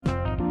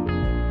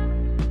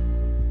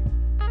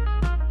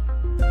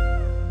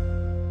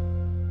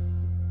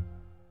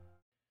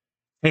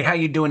Hey, how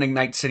you doing,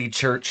 Ignite City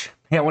Church?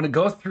 Hey, I want to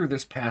go through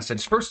this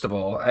passage. First of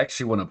all, I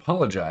actually want to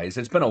apologize.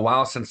 It's been a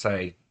while since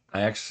I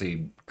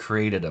actually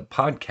created a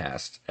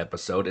podcast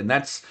episode, and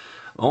that's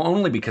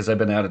only because I've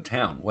been out of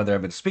town, whether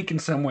I've been speaking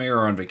somewhere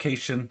or on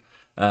vacation.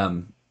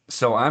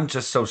 So I'm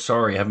just so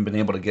sorry I haven't been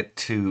able to get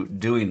to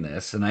doing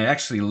this, and I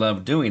actually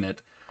love doing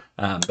it.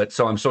 But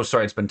so I'm so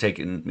sorry it's been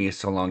taking me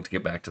so long to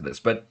get back to this.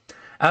 But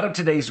out of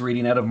today's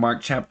reading, out of Mark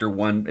chapter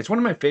 1, it's one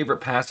of my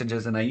favorite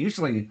passages, and I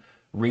usually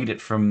read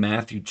it from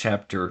Matthew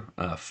chapter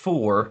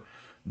 4.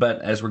 But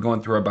as we're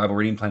going through our Bible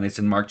reading plan, it's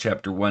in Mark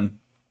chapter 1.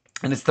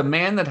 And it's the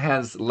man that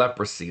has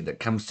leprosy that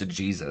comes to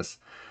Jesus,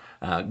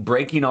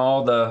 breaking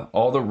all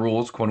the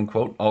rules, quote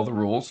unquote, all the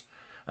rules,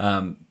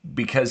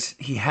 because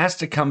he has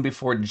to come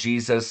before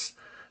Jesus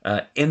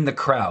in the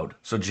crowd.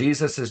 So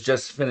Jesus has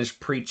just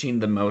finished preaching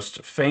the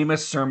most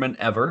famous sermon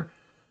ever.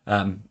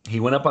 He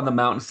went up on the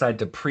mountainside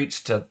to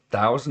preach to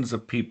thousands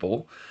of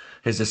people.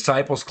 His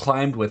disciples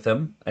climbed with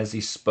him as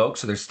he spoke,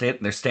 so they're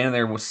standing there,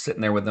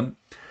 sitting there with him.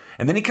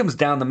 And then he comes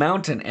down the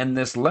mountain, and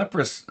this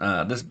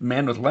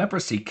man with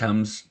leprosy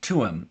comes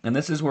to him. And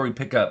this is where we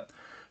pick up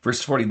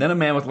verse 40. Then a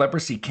man with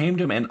leprosy came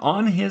to him and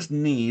on his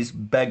knees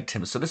begged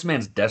him. So this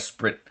man's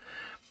desperate.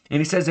 And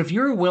he says, if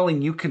you're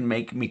willing, you can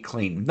make me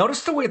clean.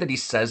 Notice the way that he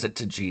says it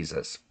to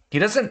Jesus. He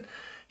doesn't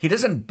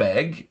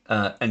beg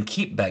and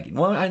keep begging.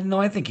 Well,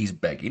 I think he's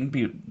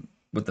begging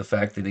with the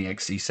fact that he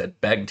actually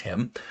said begged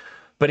him.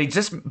 But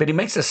he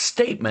makes a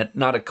statement,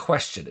 not a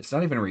question. It's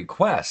not even a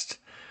request.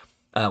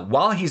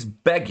 While he's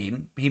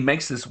begging, he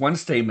makes this one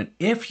statement: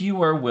 if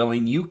you are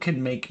willing, you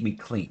can make me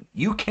clean.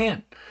 You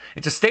can.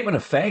 It's a statement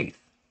of faith.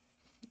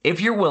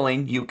 If you're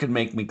willing, you can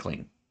make me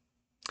clean.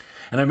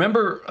 And I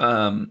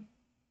remember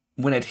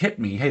when it hit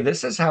me, hey,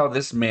 this is how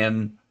this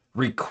man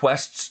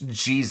requests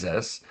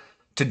Jesus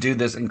to do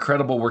this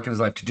incredible work in his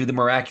life, to do the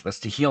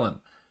miraculous, to heal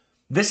him.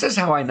 This is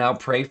how I now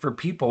pray for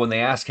people when they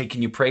ask, hey,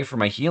 can you pray for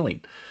my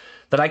healing?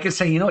 That I can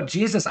say, you know what,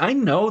 Jesus, I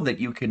know that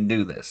you can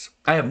do this.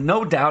 I have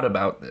no doubt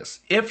about this.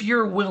 If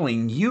you're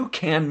willing, you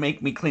can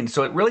make me clean.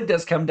 So it really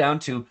does come down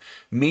to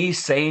me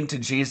saying to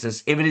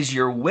Jesus, if it is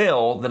your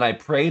will, then I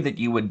pray that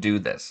you would do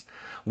this.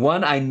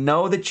 One, I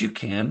know that you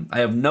can. I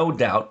have no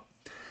doubt.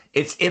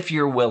 It's if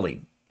you're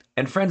willing.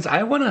 And friends,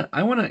 I wanna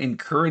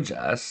encourage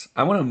us.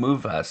 I want to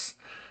move us.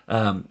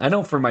 I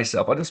know for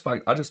myself, I'll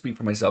just speak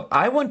for myself.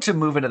 I want to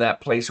move into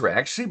that place where I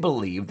actually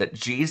believe that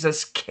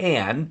Jesus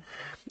can,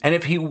 and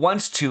if he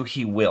wants to,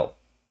 he will.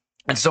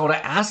 And so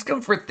to ask him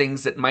for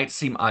things that might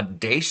seem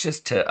audacious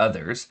to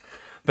others,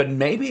 but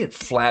maybe it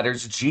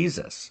flatters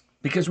Jesus.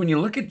 Because when you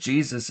look at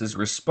Jesus'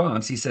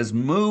 response, he says,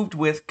 moved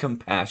with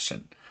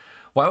compassion.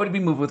 Why would he be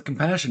moved with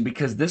compassion?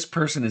 Because this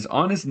person is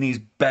on his knees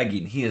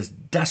begging. He is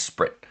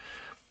desperate.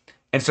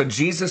 And so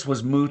Jesus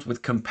was moved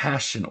with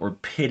compassion or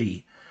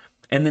pity.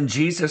 And then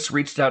Jesus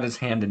reached out his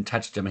hand and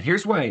touched him. And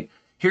here's why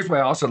I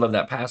also love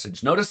that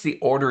passage. Notice the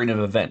ordering of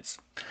events.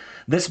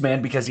 This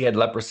man, because he had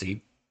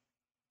leprosy,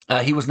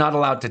 he was not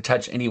allowed to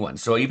touch anyone.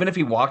 So even if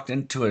he walked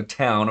into a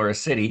town or a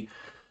city,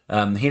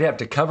 he'd have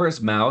to cover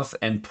his mouth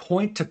and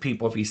point to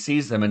people if he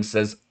sees them and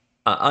says,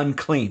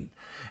 unclean.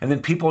 And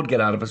then people would get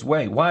out of his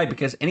way. Why?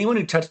 Because anyone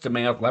who touched a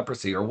man with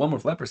leprosy or a woman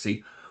with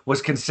leprosy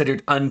was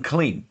considered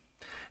unclean.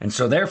 And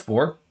so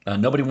therefore,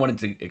 nobody wanted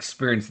to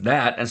experience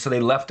that. And so they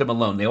left him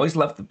alone. They always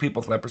left the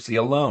people with leprosy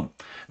alone.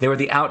 They were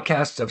the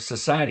outcasts of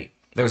society.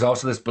 There was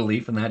also this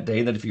belief in that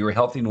day that if you were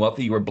healthy and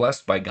wealthy, you were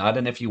blessed by God.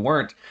 And if you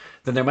weren't,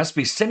 then there must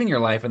be sin in your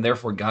life, and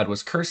therefore God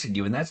was cursing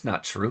you. And that's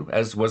not true,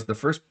 as was the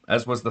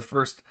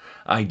first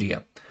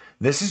idea.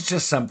 This is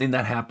just something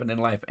that happened in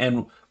life.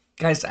 And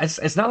guys,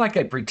 it's not like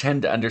I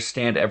pretend to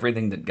understand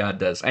everything that God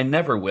does. I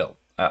never will.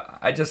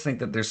 I just think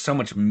that there's so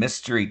much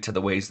mystery to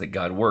the ways that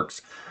God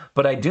works.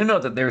 But I do know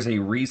that there's a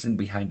reason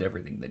behind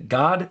everything. That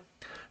God,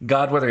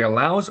 whether he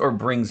allows or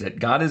brings it,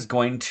 God is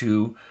going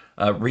to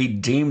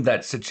redeem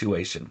that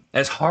situation.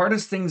 As hard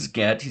as things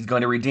get, he's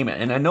going to redeem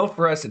it. And I know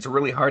for us, it's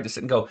really hard to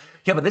sit and go,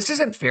 yeah, but this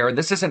isn't fair.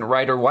 This isn't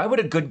right. Or why would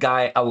a good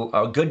God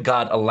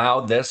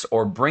allow this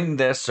or bring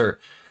this? Or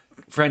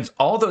friends,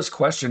 all those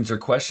questions are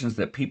questions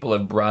that people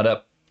have brought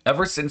up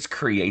ever since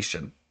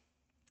creation.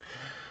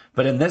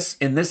 But in this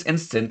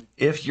instant,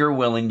 if you're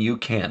willing, you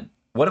can.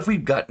 What if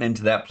we've gotten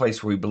into that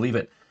place where we believe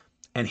it?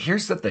 And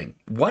here's the thing.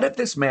 What if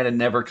this man had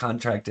never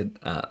contracted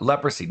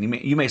leprosy?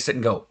 You may sit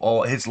and go,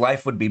 oh, his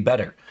life would be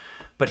better.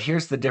 But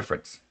here's the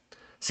difference.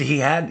 See, he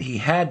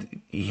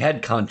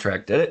had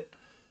contracted it.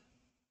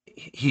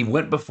 He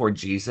went before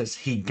Jesus.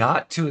 He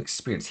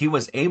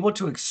was able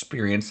to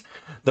experience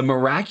the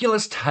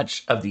miraculous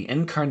touch of the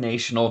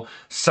incarnational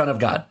Son of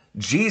God.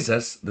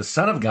 Jesus, the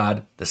Son of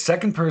God, the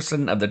second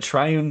person of the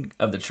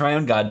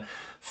triune God,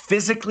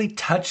 physically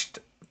touched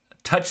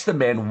the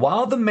man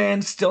while the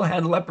man still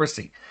had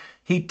leprosy.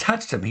 He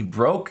touched him. He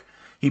quote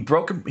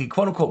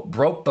unquote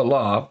broke the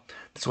law.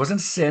 This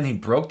wasn't sin. He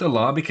broke the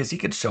law because he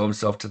could show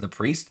himself to the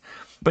priest.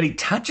 But he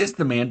touches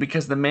the man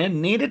because the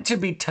man needed to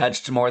be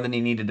touched more than he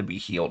needed to be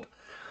healed.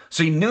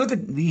 So he knew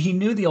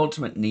the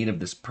ultimate need of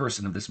this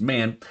person, of this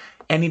man,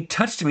 and he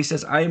touched him. He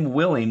says, I am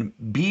willing,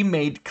 be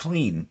made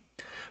clean.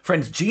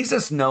 Friends,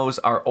 Jesus knows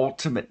our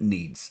ultimate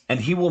needs, and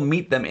he will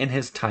meet them in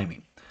his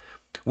timing.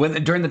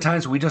 During the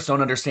times we just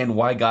don't understand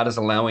why God is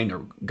allowing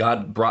or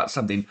God brought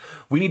something,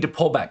 we need to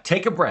pull back,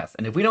 take a breath,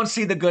 and if we don't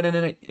see the good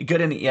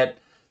in it yet,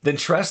 then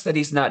trust that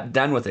he's not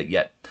done with it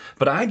yet.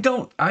 But I'm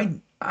going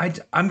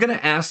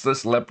to ask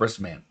this leprous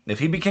man, if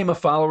he became a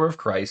follower of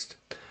Christ,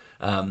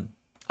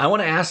 I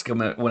want to ask him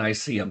when I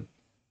see him,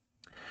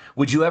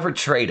 would you ever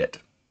trade it?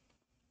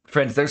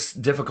 Friends, there's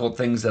difficult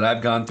things that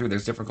I've gone through.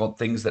 There's difficult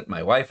things that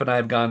my wife and I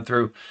have gone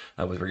through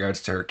with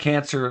regards to her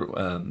cancer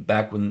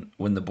back when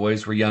the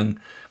boys were young.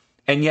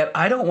 And yet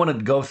I don't want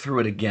to go through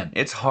it again.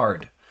 It's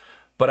hard,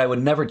 but I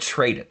would never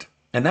trade it.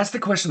 And that's the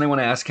question I want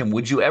to ask him.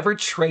 Would you ever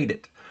trade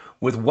it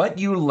with what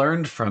you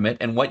learned from it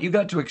and what you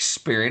got to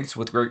experience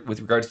with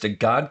regards to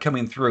God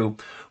coming through?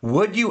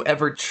 Would you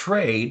ever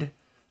trade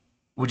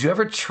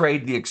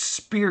the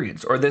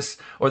experience or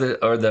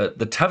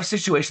the tough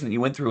situation that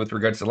you went through with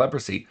regards to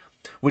leprosy?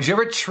 Would you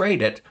ever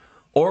trade it,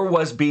 or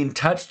was being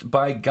touched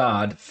by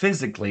God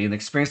physically and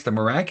experience the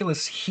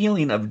miraculous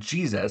healing of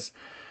Jesus,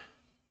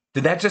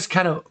 did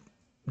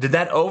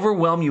that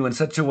overwhelm you in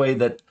such a way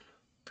that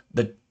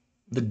the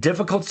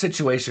difficult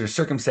situation or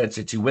circumstance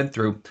that you went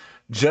through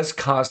just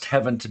caused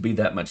heaven to be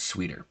that much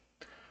sweeter?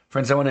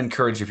 Friends, I want to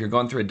encourage you, if you're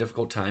going through a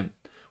difficult time,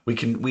 we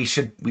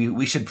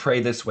should pray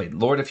this way.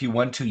 Lord, if you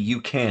want to,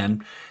 you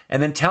can.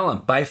 And then tell him,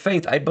 by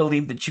faith, I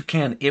believe that you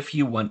can if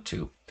you want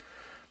to.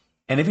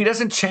 And if he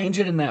doesn't change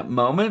it in that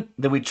moment,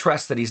 then we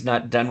trust that he's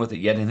not done with it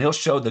yet and he'll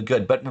show the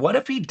good. But what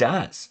if he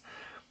does?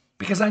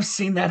 Because I've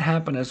seen that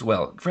happen as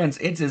well. Friends,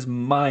 it is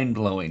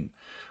mind-blowing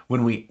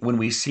when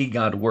we see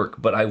God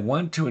work. But I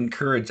want to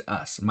encourage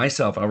us,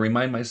 myself, I'll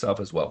remind myself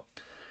as well.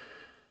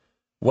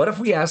 What if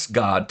we ask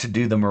God to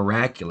do the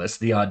miraculous,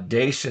 the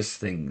audacious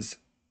things,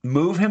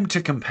 move him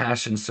to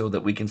compassion so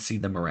that we can see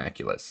the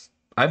miraculous?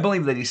 I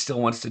believe that he still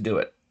wants to do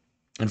it.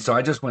 And so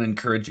I just want to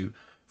encourage you,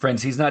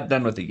 friends, he's not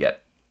done with it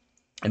yet.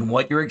 And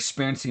what you're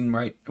experiencing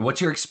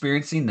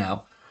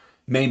now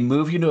may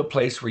move you to a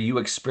place where you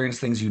experience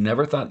things you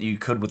never thought that you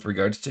could with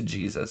regards to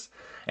Jesus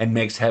and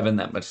makes heaven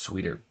that much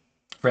sweeter.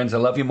 Friends, I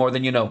love you more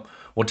than you know.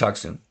 We'll talk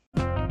soon.